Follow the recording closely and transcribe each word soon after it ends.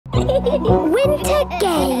Winter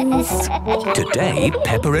games. Today,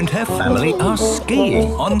 Peppa and her family are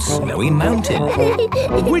skiing on Snowy Mountain.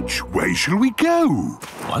 Which way shall we go?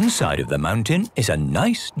 One side of the mountain is a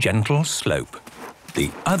nice, gentle slope.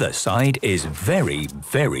 The other side is very,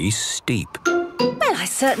 very steep. Well, I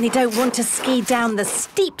certainly don't want to ski down the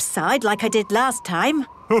steep side like I did last time.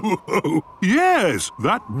 Oh, yes,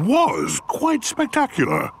 that was quite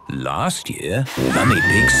spectacular. Last year, Mummy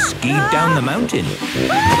Pig skied down the mountain,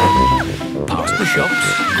 past the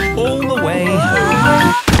shops, all the way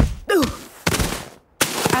home.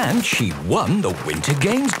 And she won the Winter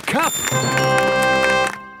Games Cup.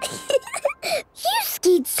 You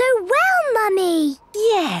skied so well, Mummy.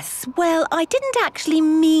 Yes, well, I didn't actually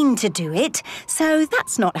mean to do it, so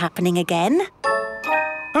that's not happening again.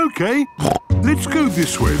 OK, let's go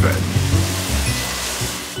this way then.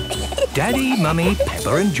 Daddy, Mummy,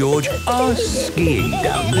 Peppa and George are skiing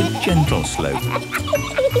down the gentle slope.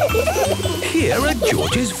 Here are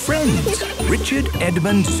George's friends, Richard,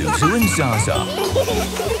 Edmund, Zuzu and Zaza.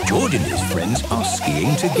 George and his friends are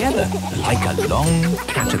skiing together like a long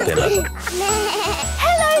caterpillar.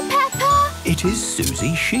 Hello, Peppa. It is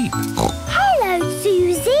Susie Sheep. Hello,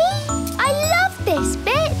 Susie. I love this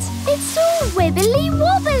bit. It's all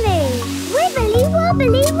wibbly-wobbly.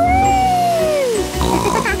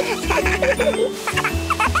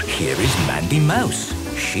 Wibbly-wobbly-woo! Here is Mandy Mouse.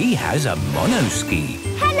 She has a monoski.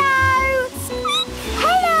 Hello!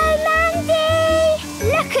 Hello, Mandy!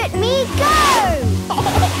 Look at me go!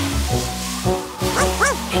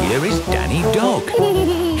 Here is Danny Dog.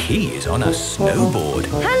 He is on a snowboard.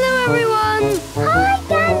 Hello, everyone! Hi,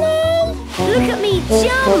 Danny! Look at me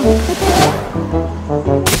jump!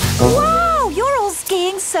 Wow, you're all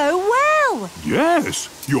skiing so well! Yes,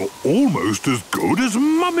 you're almost as good as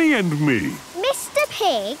Mummy and me. Mr.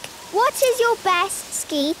 Pig, what is your best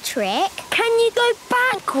ski trick? Can you go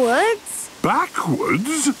backwards?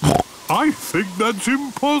 Backwards? I think that's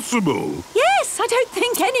impossible. Yes, I don't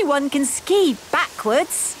think anyone can ski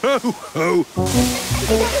backwards. Ho, ho.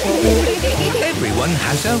 Everyone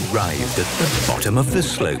has arrived at the bottom of the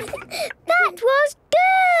slope. That was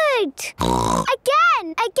good!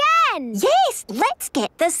 Again! Yes, let's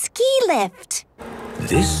get the ski lift.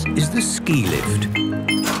 This is the ski lift.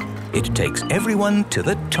 It takes everyone to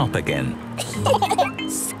the top again.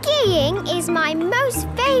 Skiing is my most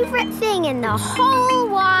favourite thing in the whole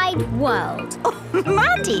wide world. Oh,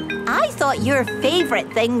 Mandy, I thought your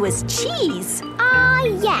favourite thing was cheese. Ah,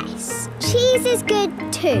 yes. Cheese is good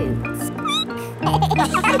too.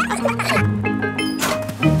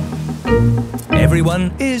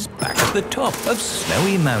 Everyone is back at the top of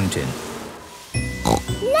Snowy Mountain.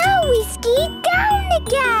 Now we ski down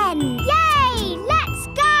again! Yay! Let's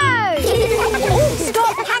go!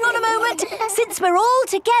 Stop, hang on a moment. Since we're all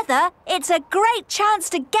together, it's a great chance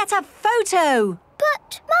to get a photo.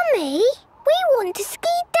 But, Mummy, we want to ski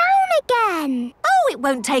down again. Oh, it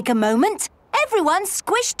won't take a moment. Everyone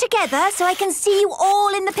squished together so I can see you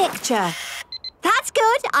all in the picture. That's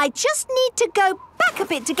good. I just need to go back a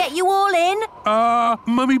bit to get you all in.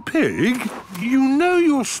 Mummy Pig, you know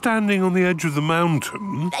you're standing on the edge of the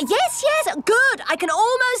mountain. Yes, good. I can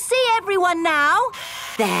almost see everyone now.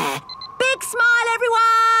 There. Big smile,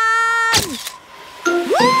 everyone!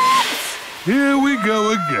 Whoops! Here we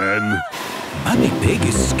go again. Mummy Pig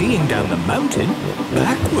is skiing down the mountain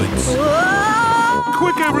backwards. Whoa!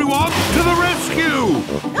 Quick, everyone, to the rescue!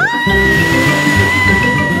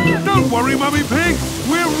 Don't worry, Mummy Pig.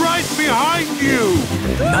 We're right behind you.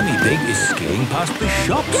 Mummy Pig is skiing past the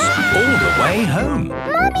shops all the way home.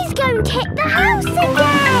 Mummy's going to hit the house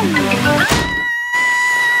again.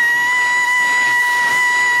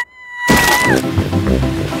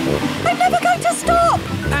 I'm never going to stop!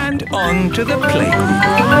 And on to the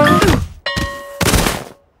playground.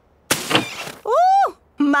 Oh,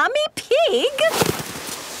 Mummy Pig!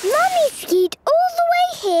 Mummy skied all the way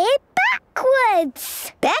here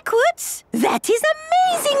backwards. Backwards? That is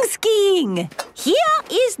amazing skiing! Here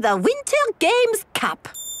is the Winter Games Cup.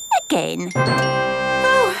 Again.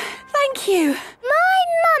 Oh, thank you. My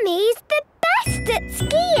mummy's the best at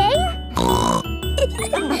skiing.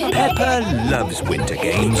 Peppa loves winter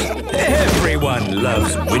games. Everyone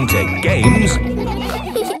loves winter games.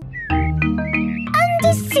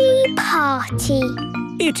 Undersea party.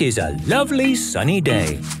 It is a lovely sunny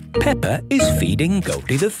day. Peppa is feeding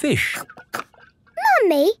Goldie the fish.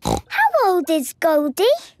 Mummy, how old is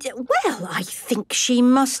Goldie? Well, I think she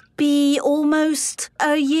must be almost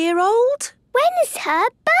a year old. When is her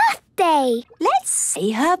birthday? Let's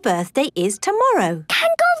say her birthday is tomorrow. Can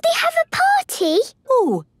Goldie have a party?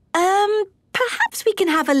 Oh, perhaps we can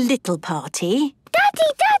have a little party.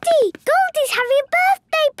 Daddy, Goldie's having a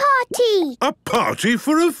birthday party! A party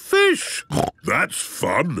for a fish! That's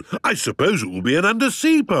fun. I suppose it will be an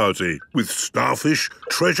undersea party with starfish,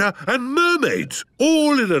 treasure and mermaids,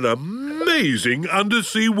 all in an amazing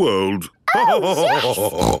undersea world. Oh, yes!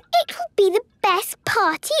 It will be the best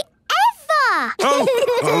party ever!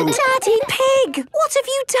 Daddy Pig, what have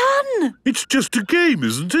you done? It's just a game,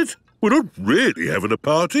 isn't it? We're not really having a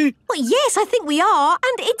party. Well, yes, I think we are,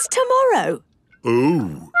 and it's tomorrow.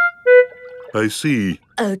 Oh, I see.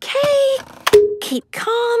 OK. Keep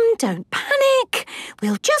calm, don't panic.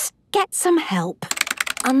 We'll just get some help.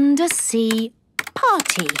 Undersea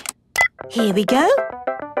party. Here we go.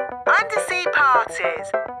 Undersea parties,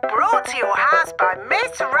 brought to your house by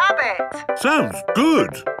Miss Rabbit. Sounds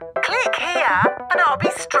good. Click here and I'll be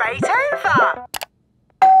straight over.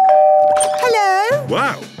 Hello.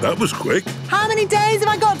 Wow, that was quick. How many days have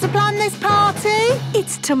I got to plan this party?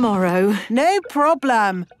 It's tomorrow. No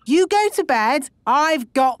problem. You go to bed.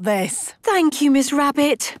 I've got this. Thank you, Miss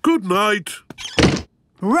Rabbit. Good night.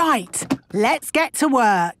 Right, let's get to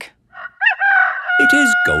work. It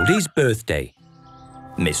is Goldie's birthday.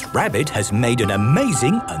 Miss Rabbit has made an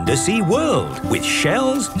amazing undersea world with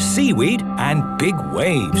shells, seaweed and big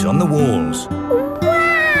waves on the walls.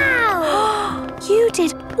 Wow! You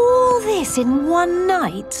did all this in one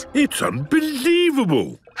night? It's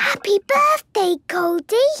unbelievable. Happy birthday,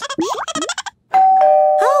 Goldie!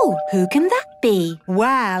 Oh, who can that be?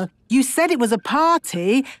 Well, you said it was a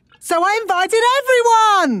party, so I invited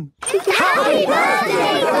everyone! Happy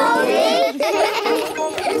birthday, Goldie!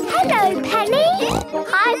 Hello, Penny.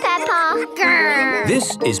 Hi, Peppa.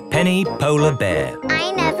 This is Penny Polar Bear.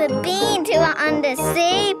 I never been to an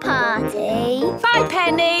undersea party. Bye,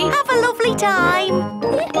 Penny. Have a lovely time.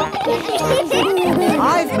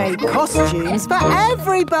 I've made costumes for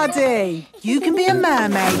everybody. You can be a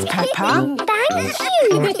mermaid, Peppa. Thank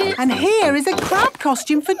you. And here is a crab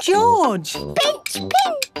costume for George. Pinch,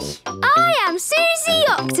 pinch. I am Susie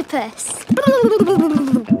Octopus.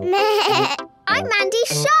 I'm Mandy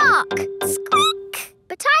Shark. Squeak.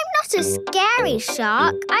 But I'm not a scary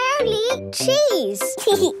shark. I only eat cheese.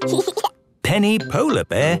 Penny Polar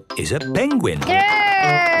Bear is a penguin.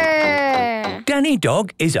 Grrr. Danny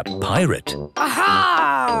Dog is a pirate.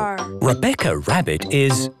 Aha! Rebecca Rabbit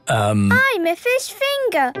is, I'm a fish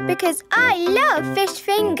finger because I love fish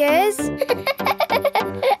fingers.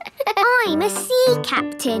 I'm a sea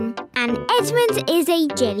captain and Edmund is a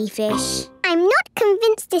jellyfish. I'm not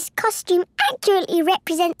convinced this costume accurately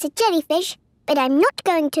represents a jellyfish, but I'm not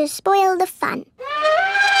going to spoil the fun.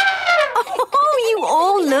 Oh, you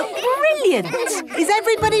all look brilliant. Is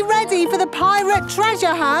everybody ready for the pirate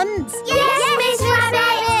treasure hunt? Yes, Miss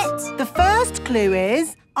Rabbit! The first clue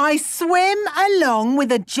is, I swim along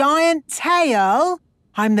with a giant tail.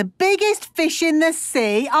 I'm the biggest fish in the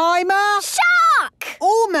sea. I'm a... Shark!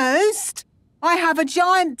 Almost. I have a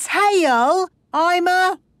giant tail. I'm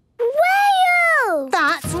a... Whale!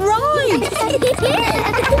 That's right.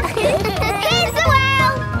 Here's a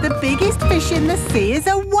whale! The biggest fish in the sea is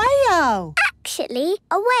a whale. Actually,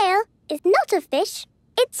 a whale is not a fish.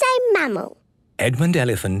 It's a mammal. Edmund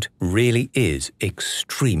Elephant really is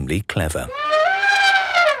extremely clever.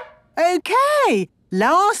 OK,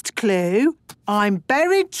 last clue. I'm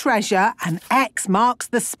buried treasure and X marks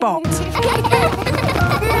the spot. Here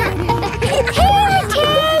it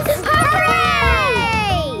is!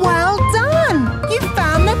 Hooray! Well done! You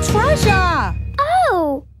found the treasure!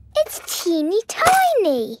 Oh, it's teeny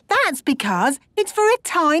tiny. That's because it's for a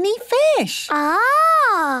tiny fish.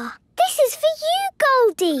 Ah, this is for you,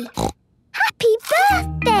 Goldie. Happy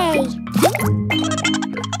birthday!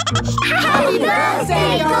 Happy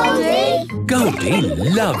birthday, Goldie! Goldie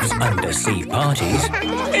loves undersea parties.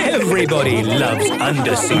 Everybody loves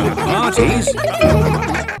undersea parties.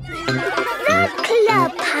 The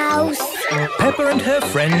clubhouse. Peppa and her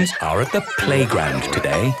friends are at the playground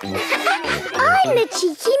today. I'm a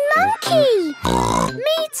cheeky monkey.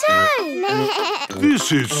 Me too.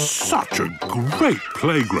 This is such a great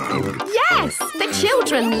playground. Yes, the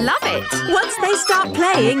children love it. Once they start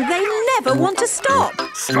playing, they never want to stop.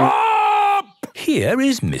 Stop! Here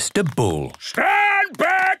is Mr. Bull. Stand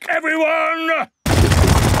back, everyone!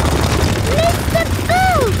 Mr.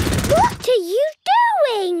 Bull, what are you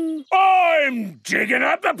doing? I'm digging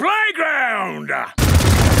up the playground!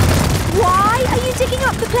 Why are you digging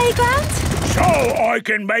up the playground? So I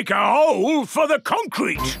can make a hole for the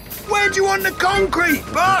concrete. Where do you want the concrete,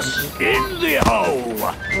 boss? In the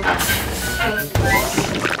hole.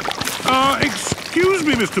 Excuse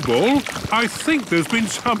me, Mr. Bull. I think there's been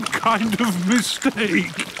some kind of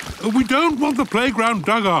mistake. We don't want the playground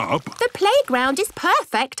dug up. The playground is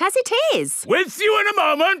perfect as it is. With you in a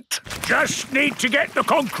moment. Just need to get the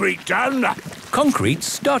concrete done. Concrete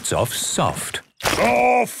starts off soft.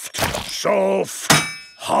 Soft, soft,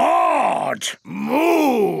 hard,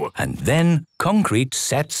 moo. And then concrete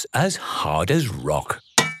sets as hard as rock.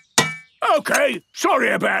 OK,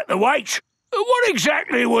 sorry about the wait. What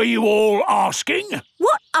exactly were you all asking?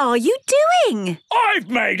 What are you doing? I've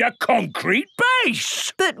made a concrete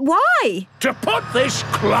base. But why? To put this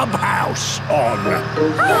clubhouse on.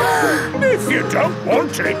 If you don't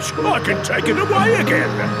want it, I can take it away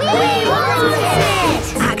again. We want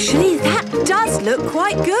it! Actually, that does look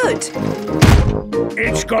quite good.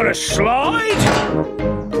 It's got a slide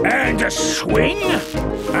and a swing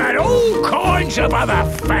and all kinds of other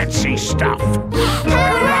fancy stuff.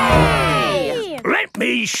 Hooray! Let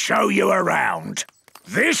me show you around.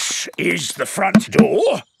 This is the front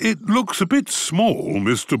door. It looks a bit small,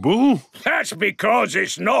 Mr. Bull. That's because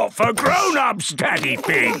it's not for grown-ups, Daddy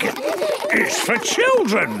Pig. It's for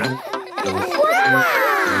children.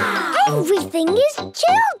 Wow! Everything is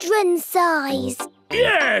children's size.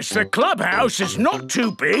 Yes, the clubhouse is not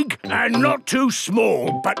too big and not too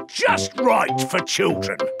small, but just right for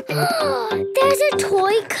children. There's a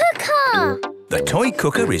toy cooker. The toy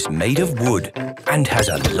cooker is made of wood and has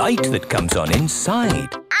a light that comes on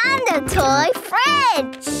inside. And a toy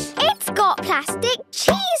fridge. It's got plastic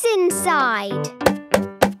cheese inside.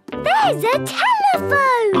 There's a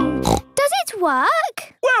telephone. Does it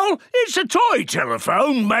work? Well, it's a toy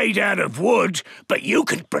telephone made out of wood, but you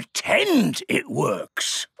can pretend it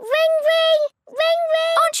works. Ring, ring, ring,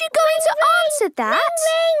 ring. Aren't you going to answer that?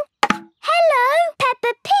 Ring, ring. Hello,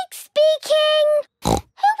 Peppa Pig speaking.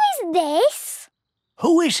 Who is this?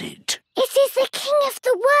 Who is it? It is the King of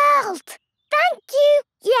the World. Thank you.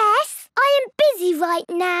 Yes, I am busy right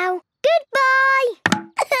now. Goodbye.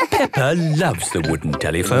 Peppa loves the wooden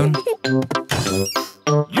telephone.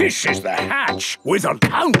 This is the hatch with a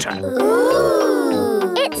counter.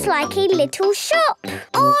 Ooh. It's like a little shop.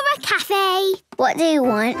 Or a cafe. What do you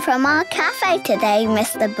want from our cafe today,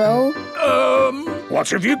 Mr. Bull? What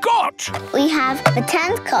have you got? We have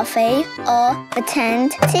pretend coffee or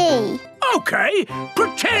pretend tea. OK,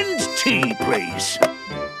 pretend tea, please.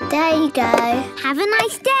 There you go. Have a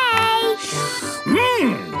nice day.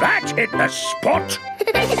 That hit the spot.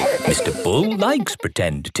 Mr. Bull likes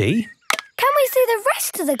pretend tea. Can we see the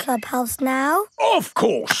rest of the clubhouse now? Of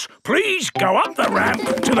course. Please go up the ramp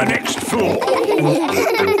to the next floor.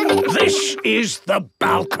 This is the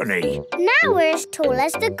balcony. Now we're as tall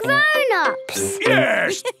as the grown-ups.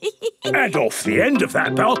 Yes. And off the end of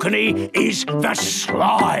that balcony is the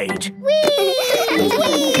slide. Whee!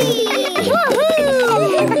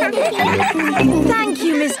 Thank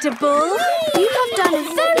you, Mr. Bull. You have done a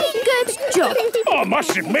very good job. I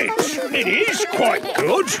must admit, it is quite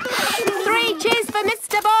good. 3 cheers for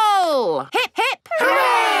Mr. Bull. Hip, hip,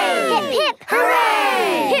 hooray! Hip, hip,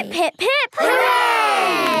 hooray! Hip, hip, hip,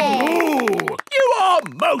 hooray! Ooh, you are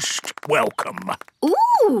most welcome.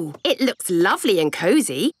 Ooh, it looks lovely and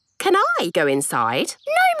cosy. Can I go inside?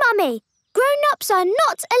 No, Mummy. Grown-ups are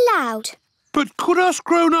not allowed. But could us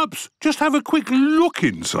grown-ups just have a quick look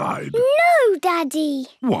inside? No, Daddy.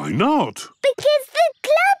 Why not? Because the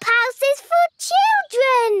clubhouse is for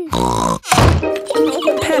children.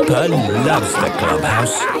 Peppa loves the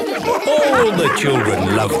clubhouse. All the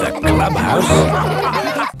children love the clubhouse.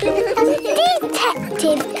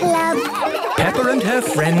 Detective Club. Peppa and her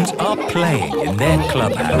friends are playing in their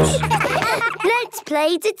clubhouse. Let's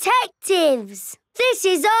play detectives. This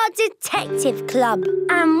is our detective club,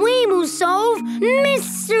 and we will solve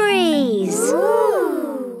mysteries.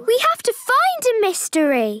 Ooh. We have to find a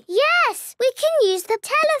mystery. Yes, we can use the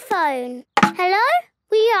telephone. Hello?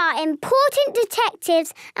 We are important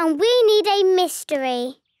detectives and we need a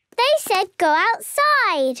mystery. They said go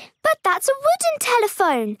outside. But that's a wooden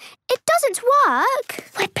telephone. It doesn't work.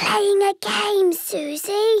 We're playing a game,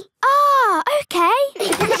 Susie. Ah, OK.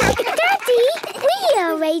 Daddy, we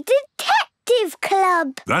are a detective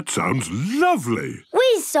club. That sounds lovely.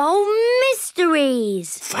 We solve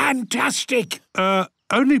mysteries. Fantastic.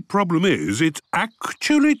 Only problem is it's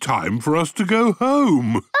actually time for us to go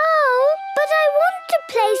home. Oh, but I want to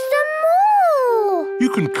play some more. You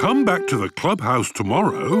can come back to the clubhouse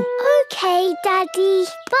tomorrow. OK, Daddy.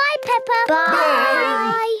 Bye, Peppa.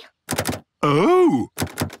 Bye. Oh!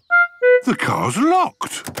 The car's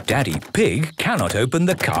locked. Daddy Pig cannot open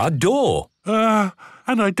the car door.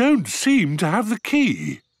 And I don't seem to have the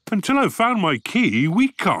key. Until I've found my key, we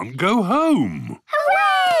can't go home.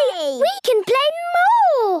 Hooray! We can play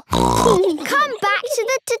more. Come back to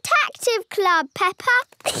the detective club, Peppa.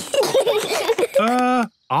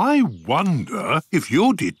 I wonder if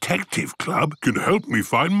your detective club can help me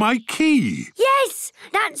find my key. Yes,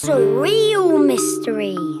 that's a real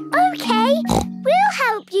mystery. OK, we'll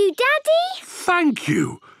help you, Daddy. Thank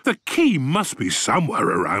you. The key must be somewhere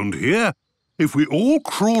around here. If we all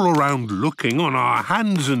crawl around looking on our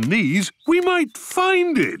hands and knees, we might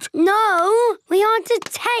find it. No, we are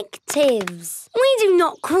detectives. We do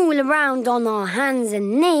not crawl around on our hands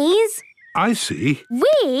and knees. I see.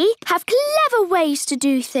 We have clever ways to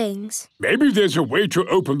do things. Maybe there's a way to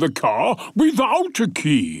open the car without a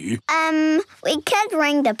key. We could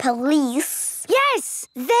ring the police. Yes,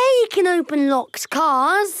 they can open locked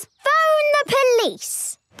cars. Phone the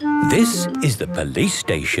police. This is the police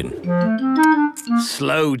station.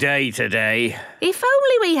 Slow day today. If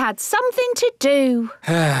only we had something to do.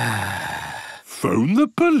 Phone the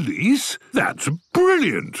police? That's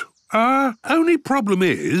brilliant. Only problem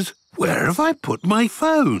is, where have I put my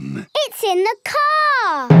phone? It's in the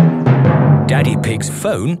car. Daddy Pig's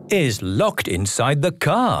phone is locked inside the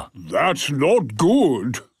car. That's not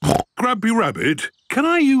good. Grumpy Rabbit, can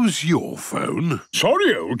I use your phone?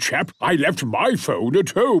 Sorry, old chap. I left my phone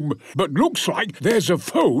at home. But looks like there's a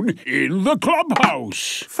phone in the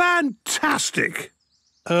clubhouse. Fantastic.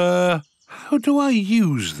 How do I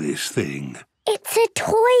use this thing? It's a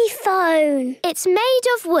toy phone. It's made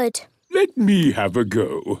of wood. Let me have a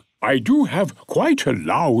go. I do have quite a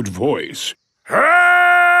loud voice. Grumpy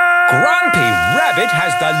Rabbit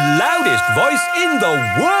has the loudest voice in the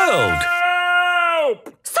world.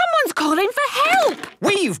 Help! Someone's calling for help.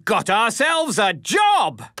 We've got ourselves a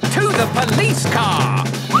job. To the police car.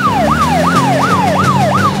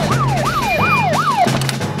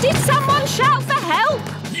 Did someone shout for help?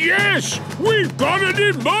 Yes, we've got an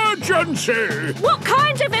emergency. What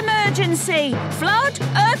kind of emergency? Flood?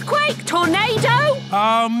 Earthquake? Tornado?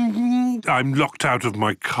 I'm locked out of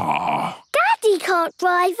my car. Daddy can't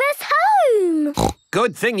drive us home.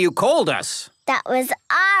 Good thing you called us. That was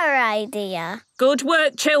our idea. Good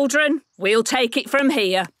work, children. We'll take it from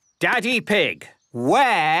here. Daddy Pig,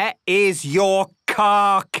 where is your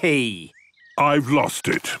car key? I've lost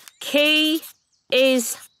it. Key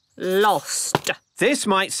is lost. This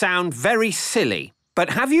might sound very silly,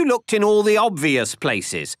 but have you looked in all the obvious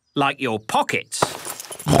places, like your pockets?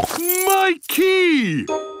 My key!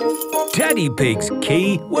 Daddy Pig's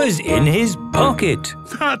key was in his pocket.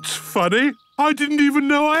 That's funny. I didn't even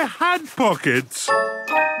know I had pockets.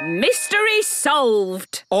 Mystery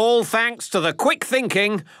solved. All thanks to the quick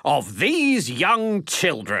thinking of these young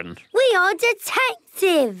children. We are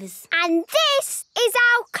detectives. And this is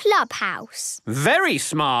our clubhouse. Very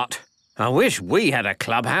smart. I wish we had a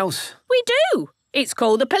clubhouse. We do. It's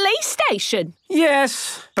called the police station.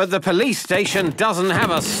 Yes, but the police station doesn't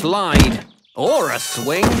have a slide or a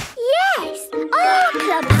swing. Yes, our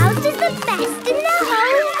clubhouse is the best in the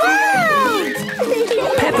whole world.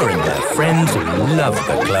 Peppa and her friends love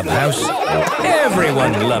the clubhouse.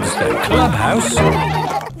 Everyone loves the clubhouse.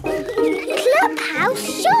 Clubhouse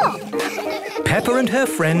shop. Peppa and her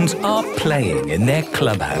friends are playing in their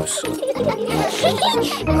clubhouse. What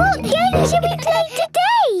game should we play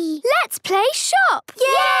today? Let's play shop.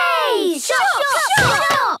 Yay!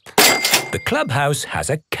 Shop! The clubhouse has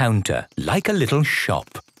a counter, like a little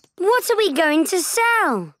shop. What are we going to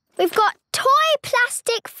sell? We've got toy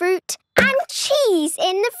plastic fruit and cheese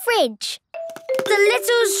in the fridge. The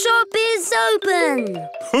little shop is open.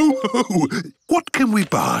 Ho, ho! What can we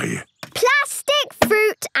buy? Plastic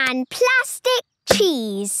fruit and plastic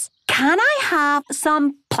cheese. Can I have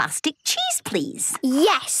some plastic cheese, please?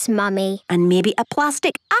 Yes, Mummy. And maybe a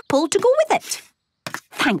plastic apple to go with it.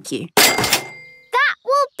 Thank you. That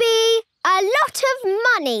will be a lot of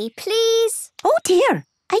money, please. Oh, dear.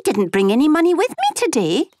 I didn't bring any money with me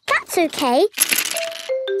today. That's okay.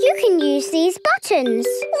 You can use these buttons.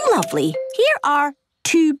 Lovely. Here are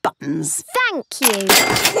 2 buttons. Thank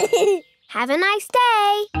you. Have a nice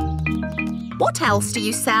day. What else do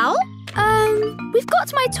you sell? We've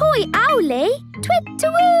got my toy Owlie.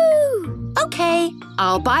 Twit-to-woo! OK,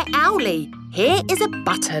 I'll buy Owlie. Here is a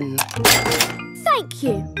button. Thank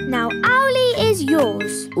you. Now Owlie is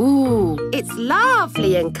yours. Ooh, it's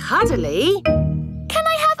lovely and cuddly. Can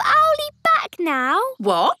I have Owlie back now?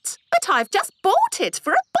 What? But I've just bought it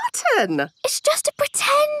for a button. It's just a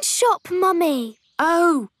pretend shop, Mummy.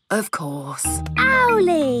 Oh, of course.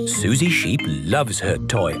 Owlie. Susie Sheep loves her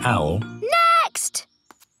toy owl. Next!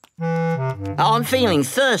 I'm feeling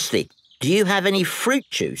thirsty. Do you have any fruit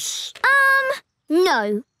juice?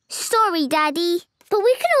 No. Sorry, Daddy. But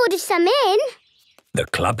we can order some in. The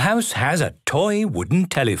clubhouse has a toy wooden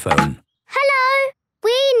telephone. Hello.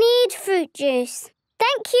 We need fruit juice.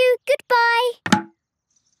 Thank you. Goodbye.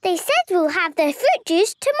 They said we'll have their fruit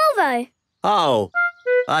juice tomorrow. Oh,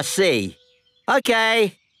 I see.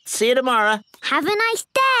 OK, see you tomorrow. Have a nice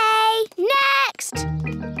day. Next!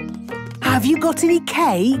 Have you got any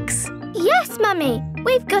cakes? Yes, Mummy.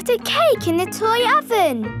 We've got a cake in the toy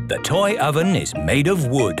oven. The toy oven is made of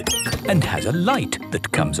wood and has a light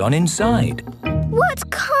that comes on inside. What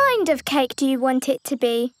kind of cake do you want it to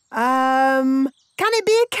be? Can it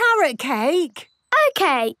be a carrot cake?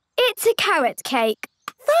 OK, it's a carrot cake.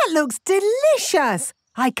 That looks delicious.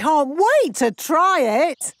 I can't wait to try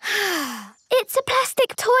it. It's a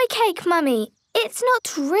plastic toy cake, Mummy. It's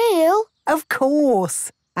not real. Of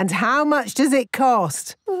course. And how much does it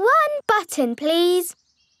cost? 1 button, please.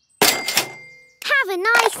 Have a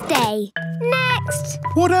nice day. Next.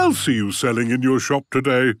 What else are you selling in your shop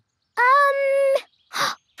today?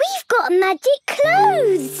 We've got magic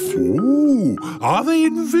clothes. Ooh, are they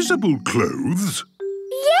invisible clothes?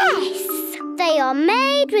 Yes. They are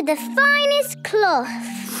made with the finest cloth.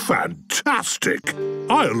 Fantastic!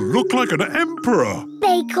 I'll look like an emperor.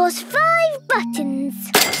 They cost 5 buttons.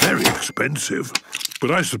 Very expensive.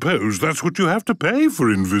 But I suppose that's what you have to pay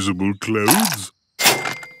for invisible clothes.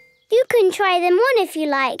 You can try them on if you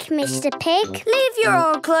like, Mr. Pig. Leave your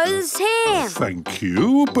old clothes here. Thank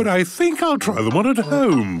you, but I think I'll try them on at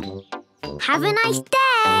home. Have a nice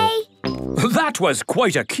day. That was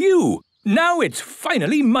quite a queue. Now it's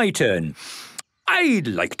finally my turn. I'd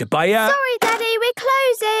like to buy a... Sorry, Daddy, we're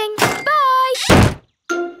closing. Bye.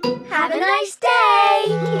 Have a nice day.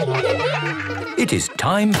 It is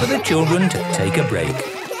time for the children to take a break.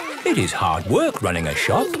 It is hard work running a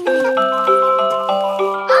shop.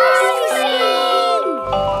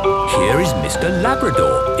 Here is Mr.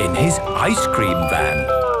 Labrador in his ice cream van.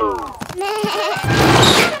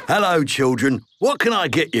 Hello, children. What can I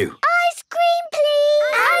get you? Ice cream,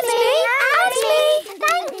 please. And me.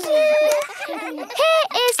 Thank you. Here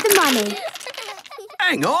is the money.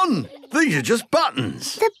 Hang on. These are just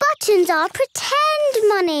buttons. The buttons are pretend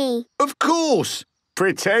money. Of course.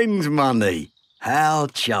 Pretend money. How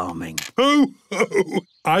charming. Oh,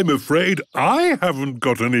 I'm afraid I haven't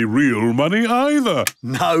got any real money either.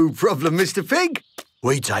 No problem, Mr. Pig.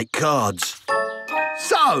 We take cards.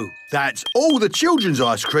 So, that's all the children's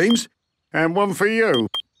ice creams and one for you.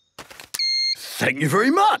 Thank you very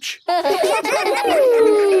much. This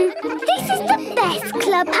is the best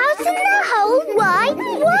clubhouse in the whole wide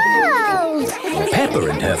world. Peppa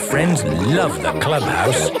and her friends love the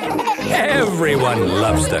clubhouse. Everyone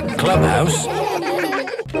loves the clubhouse.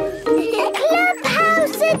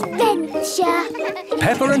 Clubhouse adventure.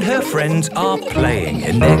 Peppa and her friends are playing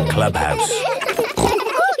in their clubhouse.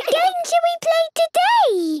 What game shall we play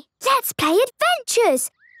today? Let's play adventures.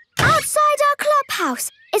 Outside our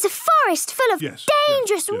clubhouse is a forest full of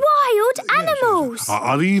dangerous wild animals.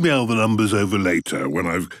 I'll email the numbers over later when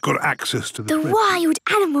I've got access to the... The wild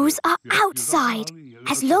animals are outside.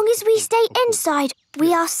 As long as we stay inside,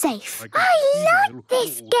 we are safe. I love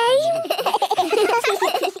this game.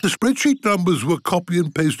 The spreadsheet numbers were copy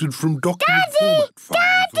and pasted from document format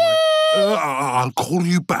files. Daddy! I'll call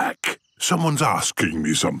you back. Someone's asking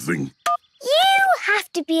me something. You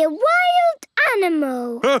have to be a wild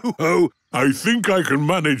animal. Oh, I think I can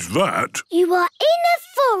manage that. You are in a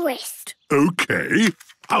forest. OK,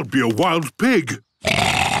 I'll be a wild pig.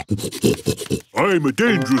 I'm a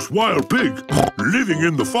dangerous wild pig living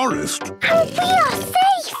in the forest. And we are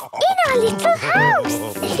safe in our little house.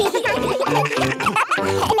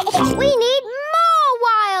 We need more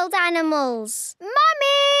wild animals.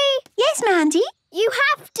 Mummy! Yes, Mandy? You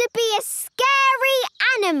have to be a scary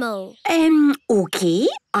animal. OK.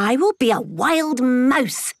 I will be a wild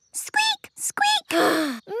mouse. Squeak, squeak.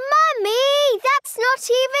 Mummy, that's not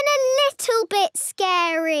even a little bit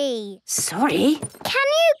scary. Sorry. Can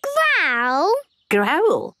you growl?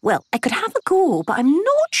 Growl? Well, I could have a go, but I'm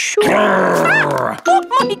not sure. Oh,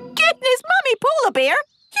 my goodness, Mummy Polar Bear!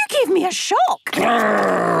 You gave me a shock.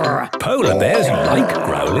 Polar bears like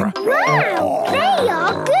growling. Wow, they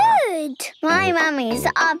are good. My mummies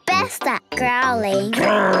are best at growling.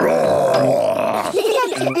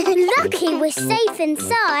 Lucky we're safe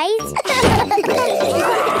inside.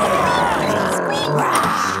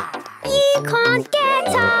 You can't get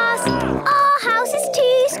us. Our house is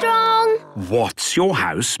too strong. What's your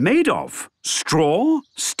house made of? Straw,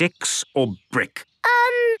 sticks or brick?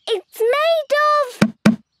 It's made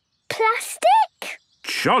of plastic.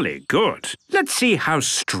 Jolly good. Let's see how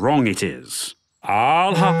strong it is.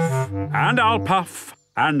 I'll huff and I'll puff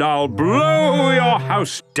and I'll blow your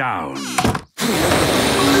house down.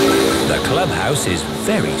 The clubhouse is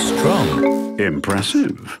very strong.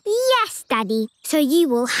 Impressive. Yes, Daddy. So you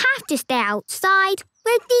will have to stay outside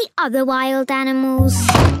with the other wild animals.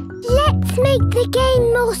 Let's make the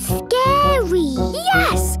game more scary.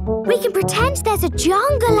 Yes! We can pretend there's a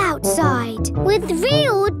jungle outside. With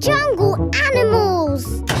real jungle animals.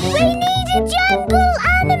 We need a jungle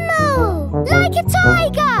animal! Like a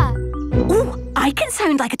tiger! Ooh, I can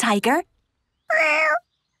sound like a tiger.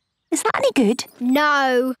 Is that any good?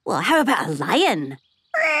 No. Well, how about a lion?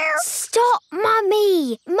 Stop,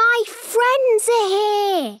 Mummy! My friends are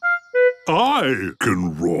here. I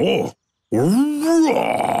can roar.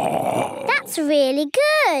 Roar! That's really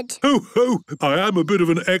good. Ho, ho! I am a bit of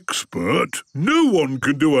an expert. No one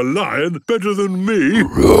can do a lion better than me.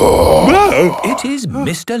 Roar! It is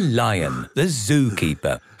Mr. Lion, the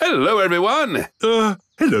zookeeper. Hello, everyone.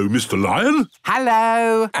 Hello, Mr. Lion.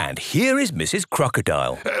 Hello. And here is Mrs.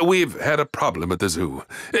 Crocodile. We've had a problem at the zoo.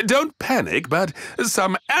 Don't panic, but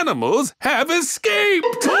some animals have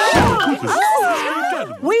escaped.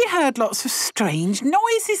 We heard lots of strange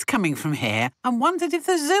noises coming from here and wondered if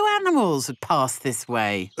the zoo animals had passed this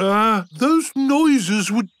way. Those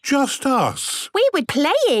noises were just us. We were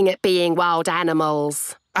playing at being wild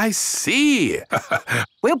animals. I see.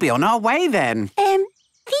 We'll be on our way then.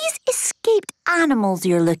 These escaped animals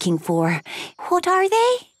you're looking for, what are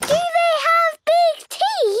they? Do they have big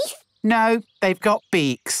teeth? No, they've got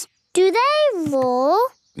beaks. Do they roar?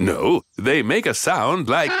 No, they make a sound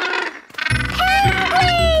like...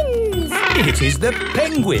 Penguins! It is the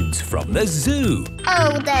penguins from the zoo.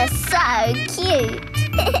 Oh, they're so cute.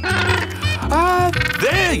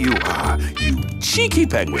 There you are, you cheeky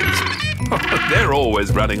penguins. They're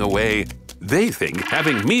always running away. They think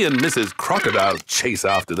having me and Mrs. Crocodile chase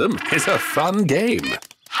after them is a fun game.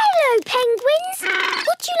 Hello, penguins.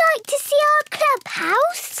 Would you like to see our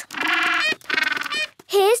clubhouse?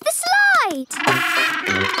 Here's the slide.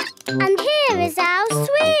 And here is our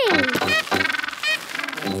swing.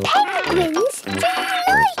 Penguins, do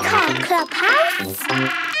you like our clubhouse?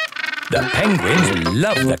 The penguins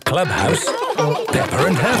love the clubhouse. Peppa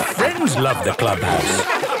and her friends love the clubhouse.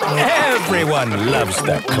 Everyone loves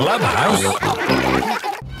the clubhouse.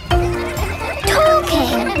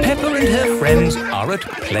 Talking. Peppa and her friends are at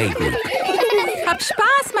playgroup. Hab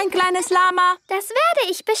Spaß, mein kleines Lama. Das werde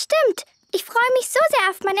ich bestimmt. Ich freue mich so sehr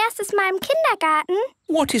auf mein erstes Mal im Kindergarten.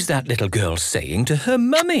 What is that little girl saying to her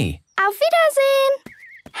mummy? Auf Wiedersehen.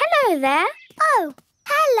 Hello there. Oh,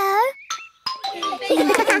 hello.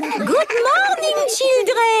 Good morning,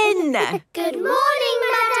 children! Good morning,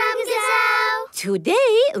 Madame Gazelle.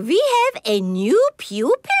 Today we have a new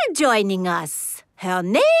pupil joining us. Her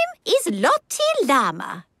name is Lottie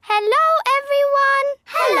Llama. Hello, everyone.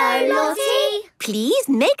 Hello, Lottie. Please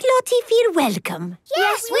make Lottie feel welcome.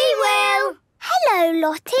 Yes, we will. Hello,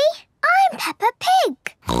 Lottie. I'm Peppa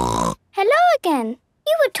Pig. Hello again.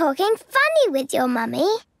 You were talking funny with your mummy.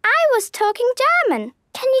 I was talking German.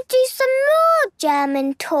 Can you do some more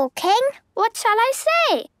German talking? What shall I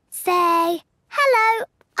say? Say, hello,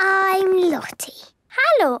 I'm Lottie.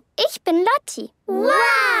 Hallo, ich bin Lottie.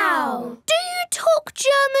 Wow! Do you talk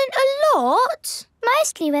German a lot?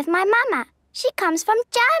 Mostly with my mama. She comes from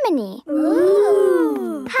Germany.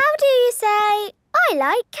 Ooh. How do you say, I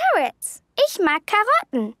like carrots? Ich mag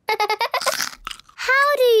Karotten.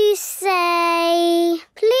 How do you say,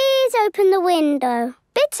 please open the window?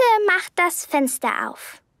 Bitte mach das Fenster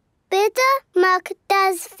auf. Bitte mach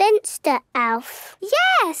das Fenster auf.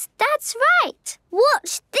 Yes, that's right.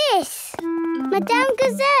 Watch this. Madame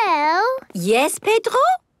Gazelle? Yes, Pedro?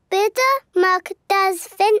 Bitte mach das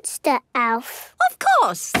Fenster auf. Of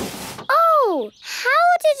course. Oh, how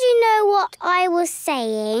did you know what I was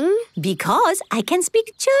saying? Because I can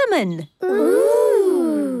speak German.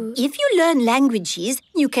 Ooh. If you learn languages,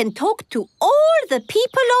 you can talk to all the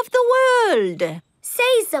people of the world.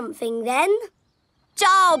 Say something then.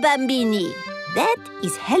 Ciao, bambini. That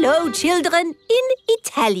is hello, children, in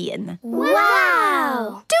Italian.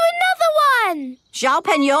 Wow! Do another one. Ciao,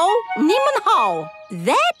 Penyo. Ni hao.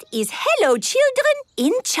 That is hello, children,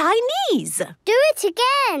 in Chinese. Do it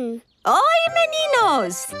again. Oi,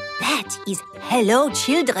 meninos. That is hello,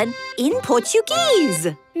 children, in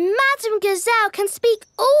Portuguese. Madame Gazelle can speak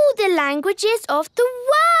all the languages of the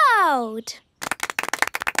world.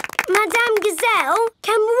 Madame Gazelle,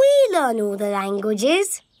 can we learn all the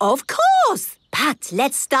languages? Of course. But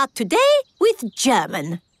let's start today with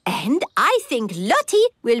German. And I think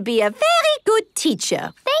Lottie will be a very good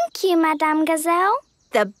teacher. Thank you, Madame Gazelle.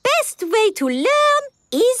 The best way to learn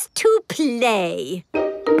is to play.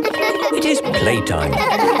 It is playtime.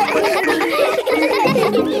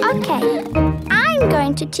 Okay, I'm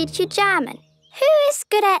going to teach you German. Who is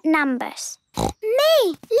good at numbers?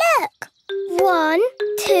 Me, look. 1,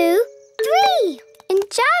 2, 3. In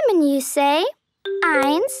German you say,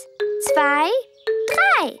 Eins, zwei,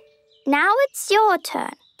 drei. Now it's your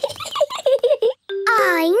turn.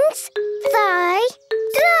 Eins, zwei,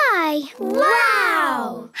 drei.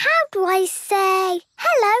 Wow! How do I say,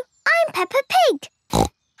 hello, I'm Peppa Pig?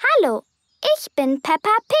 Hallo, ich bin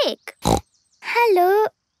Peppa Pig. Hallo,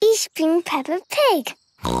 ich bin Peppa Pig.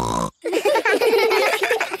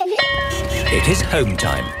 It is home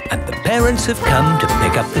time, and the parents have come to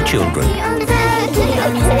pick up the children.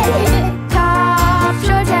 Kopf,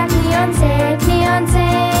 Schulter, Knie und Zeh, Knie und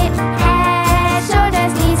Zeh. Head,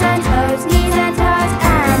 shoulders, knees and toes,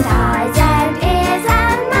 and eyes and ears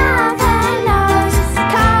and mouth and nose.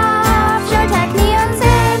 Kopf, Schulter, Knie und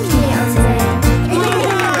Zeh,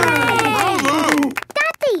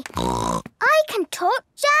 Daddy, I can talk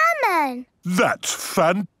German. That's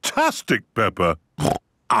fantastic, Peppa.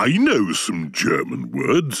 I know some German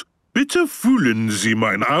words. Bitte füllen Sie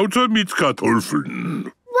mein Auto mit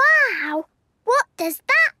Kartoffeln. Wow! What does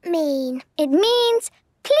that mean? It means,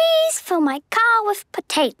 please fill my car with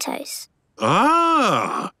potatoes.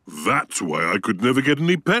 Ah, that's why I could never get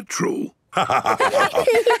any petrol.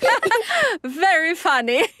 Very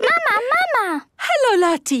funny. Mama! Hello,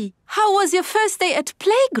 Lottie. How was your first day at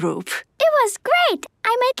playgroup? It was great.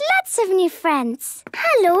 I made lots of new friends.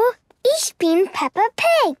 Hallo, ich bin Peppa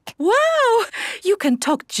Pig. Wow, you can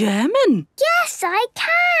talk German. Yes, I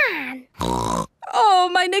can. Oh,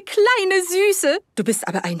 meine kleine Süße. Du bist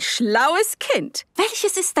aber ein schlaues Kind.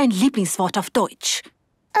 Welches ist dein Lieblingswort auf Deutsch?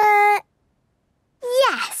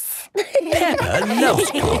 Yes. Peppa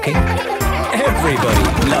loves talking. Everybody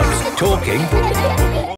loves talking.